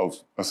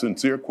ourselves a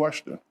sincere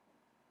question.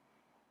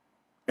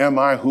 Am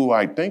I who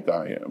I think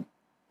I am?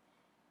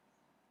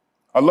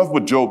 I love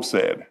what Job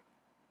said.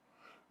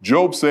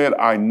 Job said,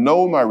 I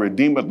know my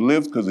Redeemer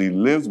lives because he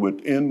lives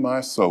within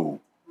my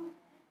soul.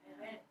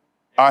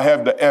 I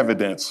have the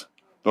evidence.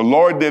 The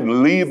Lord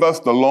didn't leave us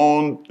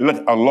alone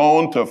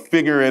to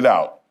figure it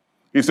out.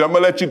 He said, I'm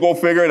going to let you go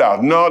figure it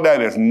out. No,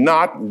 that is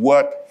not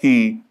what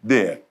he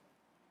did.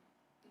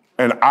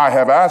 And I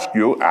have asked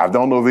you, I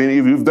don't know if any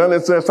of you have done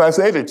it since I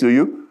said it to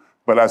you,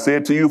 but I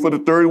said to you for the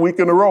third week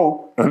in a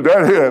row, and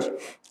that is,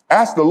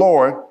 ask the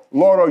Lord,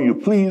 Lord, are you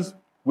pleased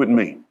with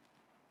me?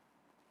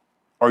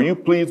 Are you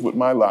pleased with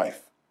my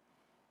life?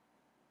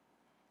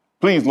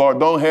 Please, Lord,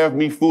 don't have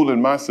me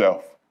fooling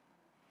myself.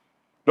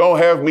 Don't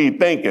have me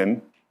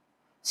thinking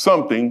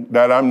something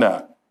that I'm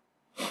not.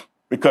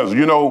 Because,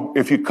 you know,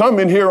 if you come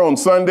in here on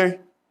Sunday,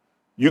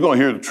 you're going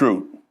to hear the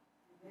truth.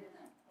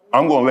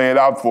 I'm going to lay it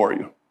out for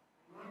you.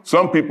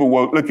 Some people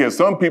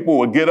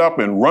will get up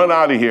and run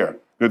out of here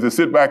because they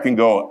sit back and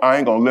go, I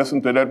ain't going to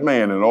listen to that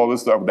man and all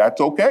this stuff.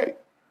 That's okay.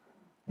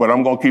 But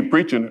I'm going to keep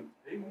preaching it.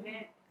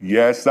 Amen.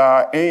 Yes,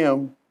 I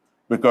am.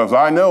 Because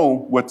I know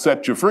what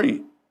set you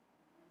free.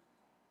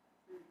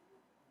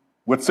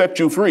 What set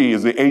you free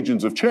is the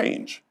agents of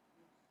change.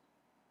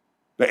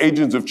 The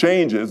agents of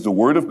change is the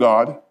Word of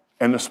God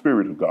and the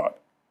Spirit of God.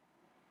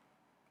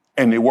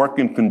 And they work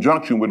in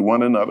conjunction with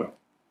one another.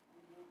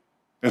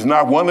 It's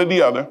not one or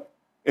the other,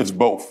 it's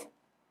both.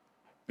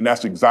 And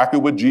that's exactly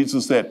what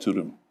Jesus said to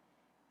them.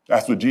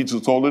 That's what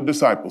Jesus told the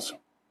disciples.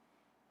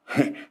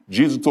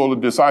 Jesus told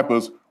the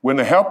disciples, when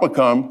the Helper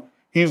comes,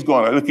 he's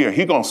going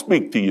to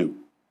speak to you.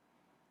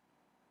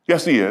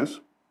 Yes, he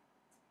is.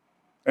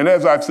 And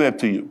as I've said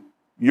to you,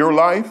 your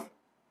life,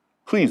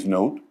 please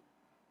note,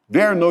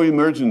 there are no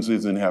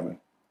emergencies in heaven.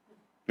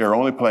 There are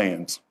only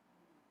plans.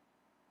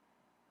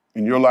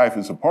 And your life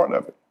is a part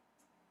of it,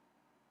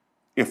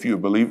 if you're a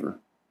believer.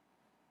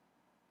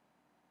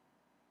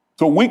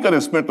 So we could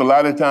have spent a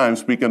lot of time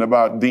speaking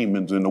about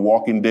demons and The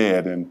Walking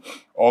Dead and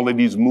all of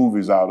these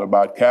movies out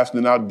about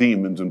casting out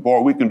demons. And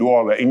boy, we can do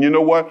all that. And you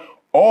know what?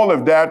 All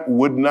of that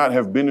would not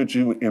have benefited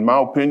you, in my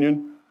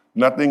opinion,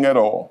 nothing at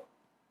all.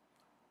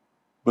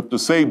 But to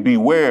say,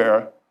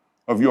 beware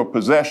of your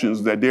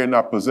possessions, that they're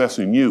not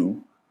possessing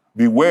you.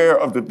 Beware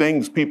of the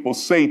things people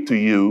say to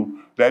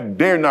you, that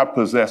they're not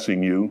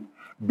possessing you.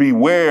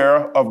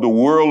 Beware of the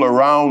world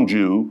around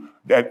you,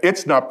 that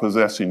it's not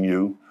possessing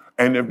you.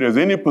 And if there's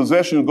any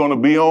possession going to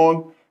be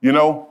on, you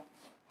know,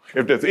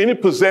 if there's any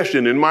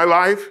possession in my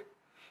life,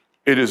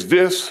 it is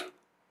this,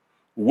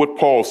 what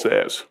Paul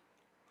says.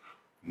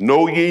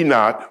 Know ye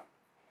not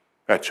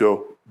that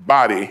your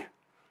body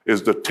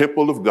is the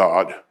temple of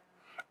God,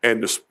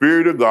 and the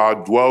Spirit of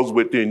God dwells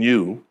within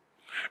you,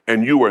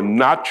 and you are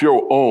not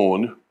your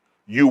own,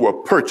 you were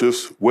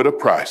purchased with a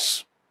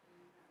price.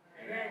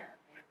 Amen.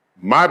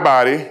 My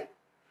body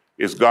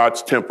is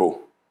God's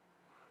temple.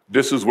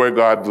 This is where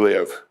God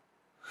lives.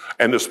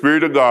 And the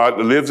Spirit of God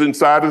lives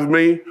inside of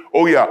me.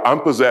 Oh yeah,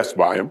 I'm possessed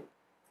by him.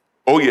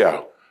 Oh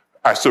yeah,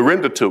 I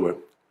surrender to him.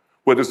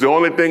 But it's the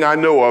only thing I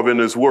know of in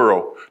this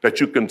world that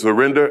you can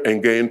surrender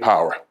and gain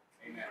power.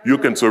 Amen. You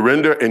can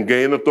surrender and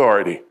gain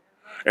authority.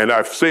 And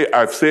I've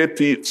said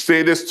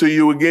this to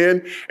you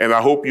again, and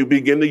I hope you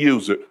begin to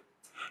use it.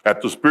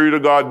 That the Spirit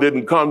of God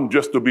didn't come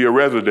just to be a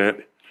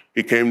resident.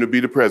 He came to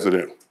be the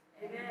president.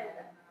 Amen.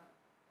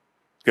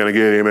 Can I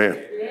get an amen?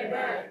 Amen.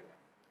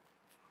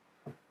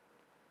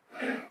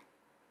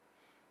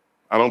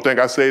 I don't think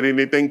I said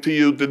anything to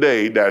you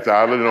today that's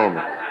out of the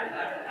normal.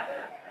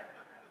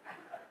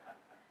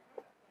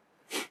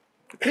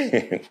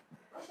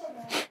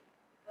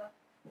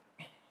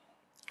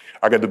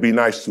 I got to be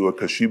nice to her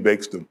because she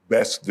bakes the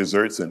best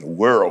desserts in the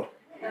world.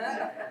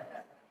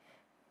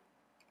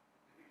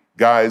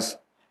 Guys,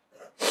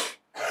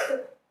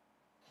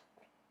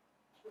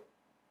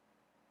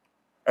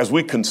 as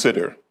we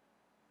consider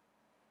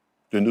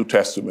the New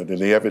Testament and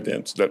the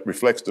evidence that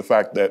reflects the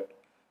fact that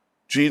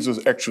Jesus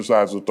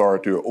exercised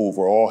authority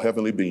over all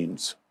heavenly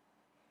beings,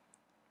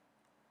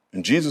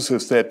 and Jesus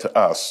has said to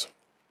us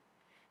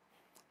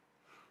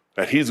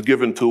that he's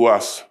given to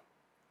us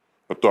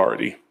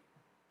authority.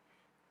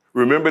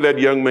 Remember that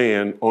young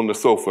man on the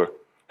sofa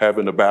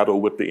having a battle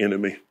with the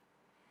enemy?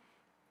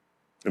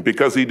 And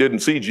because he didn't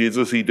see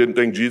Jesus, he didn't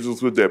think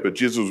Jesus was there, but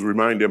Jesus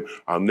reminded him,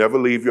 I'll never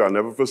leave you, I'll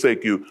never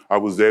forsake you, I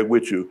was there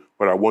with you,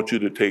 but I want you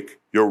to take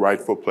your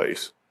rightful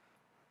place.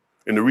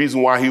 And the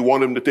reason why he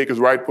wanted him to take his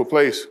rightful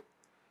place,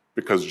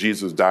 because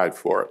Jesus died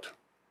for it.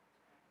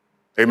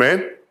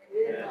 Amen?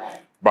 Yeah.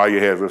 Bow your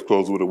heads, let's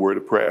close with a word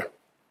of prayer.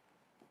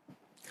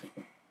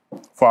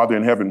 Father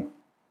in heaven,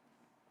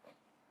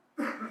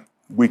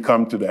 we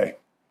come today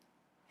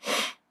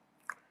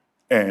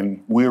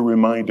and we're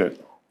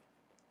reminded,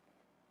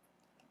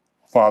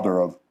 Father,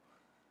 of,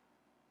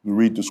 we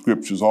read the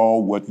scriptures,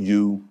 all what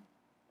you've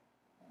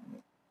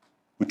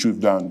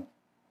done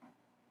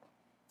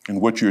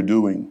and what you're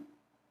doing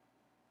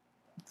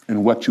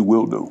and what you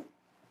will do.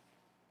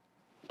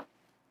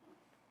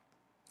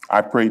 I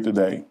pray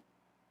today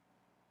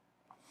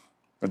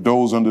that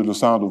those under the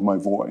sound of my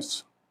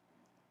voice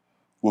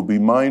will be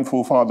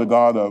mindful, Father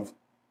God, of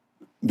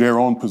their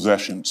own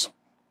possessions.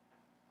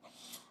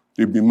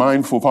 They'd be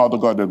mindful, Father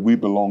God, that we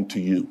belong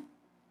to you.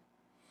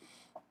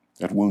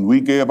 That when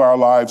we gave our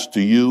lives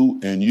to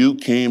you and you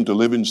came to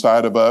live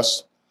inside of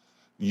us,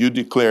 you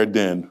declared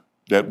then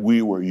that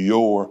we were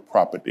your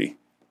property.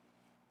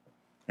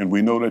 And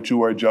we know that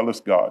you are a jealous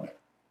God,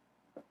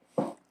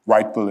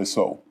 rightfully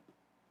so,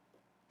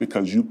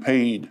 because you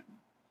paid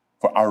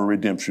for our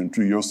redemption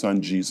through your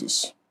son,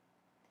 Jesus.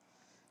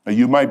 Now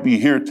you might be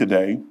here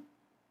today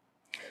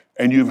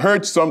and you've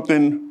heard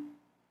something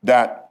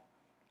that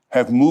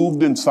have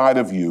moved inside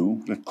of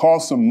you, that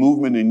caused some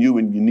movement in you,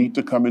 and you need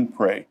to come and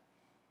pray.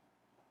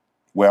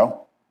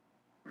 Well,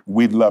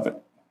 we'd love it.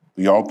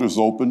 The altar's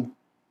open.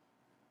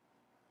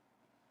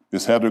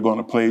 Miss Heather going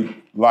to play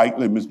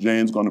lightly. Miss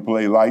Jane's going to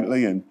play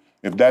lightly. And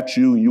if that's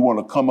you and you want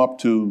to come up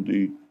to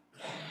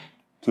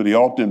the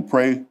altar and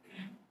pray,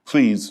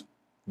 please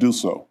do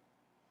so.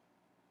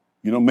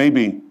 You know,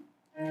 maybe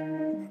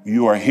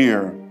you are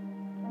here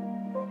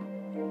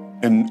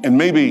and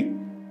maybe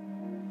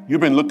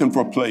you've been looking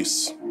for a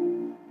place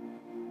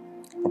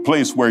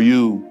where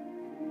you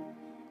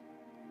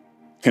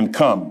can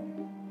come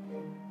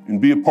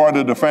and be a part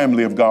of the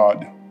family of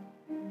God,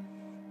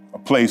 a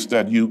place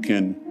that you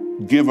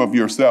can give of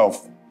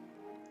yourself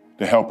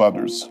to help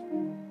others.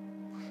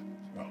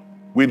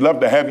 We'd love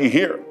to have you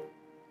here.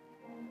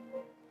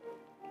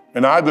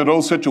 In either of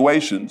those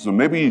situations, or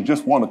maybe you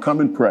just want to come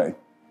and pray,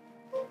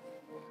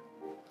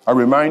 I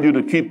remind you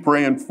to keep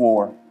praying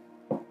for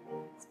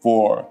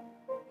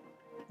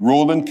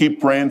Roland, keep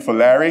praying for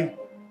Larry,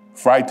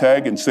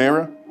 Freitag, and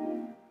Sarah.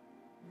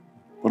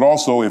 But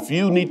also, if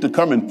you need to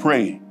come and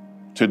pray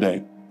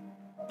today,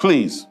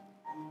 please,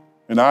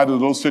 in either of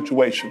those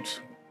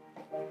situations,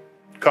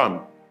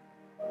 come.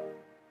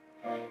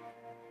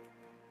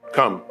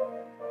 Come.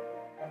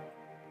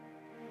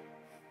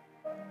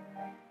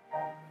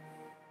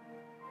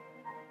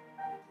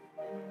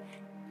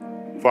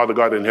 Father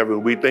God in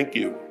heaven, we thank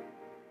you.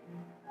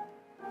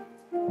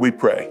 We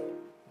pray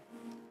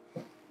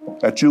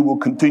that you will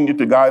continue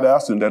to guide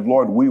us and that,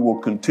 Lord, we will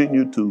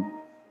continue to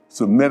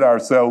submit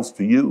ourselves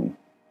to you,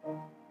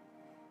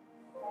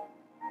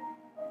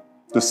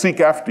 to seek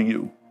after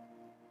you,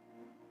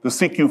 to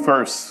seek you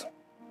first,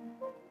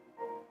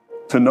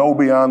 to know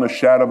beyond a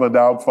shadow of a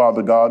doubt,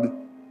 Father God,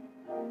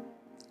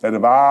 that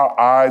if our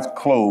eyes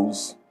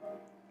close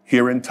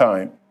here in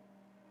time,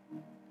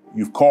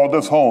 you've called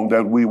us home,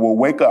 that we will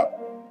wake up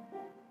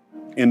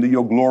into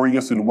your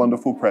glorious and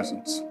wonderful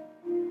presence.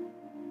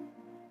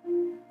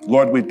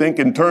 Lord, we think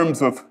in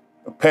terms of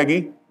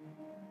Peggy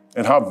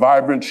and how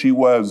vibrant she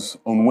was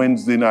on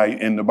Wednesday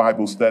night in the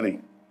Bible study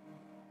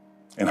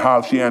and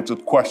how she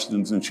answered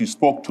questions and she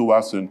spoke to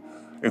us, and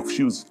if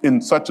she was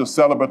in such a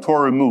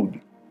celebratory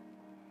mood.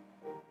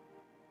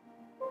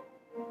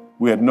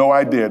 We had no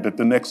idea that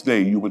the next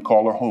day you would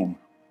call her home.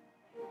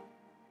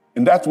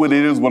 And that's what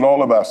it is with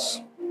all of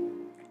us.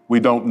 We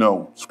don't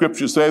know.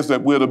 Scripture says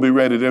that we're to be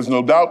ready. There's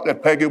no doubt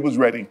that Peggy was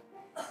ready.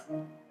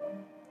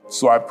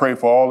 So I pray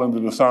for all under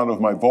the sound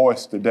of my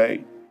voice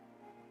today,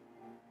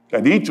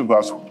 that each of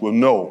us will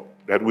know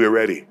that we're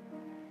ready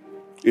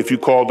if you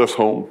called us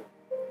home.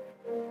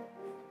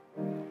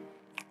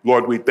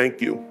 Lord, we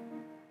thank you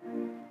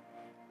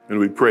and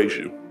we praise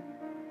you.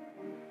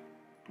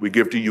 We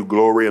give to you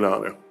glory and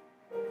honor.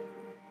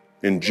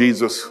 In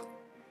Jesus'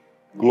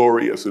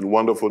 glorious and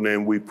wonderful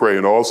name we pray.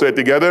 And all said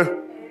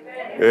together,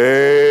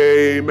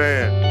 amen.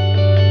 Amen.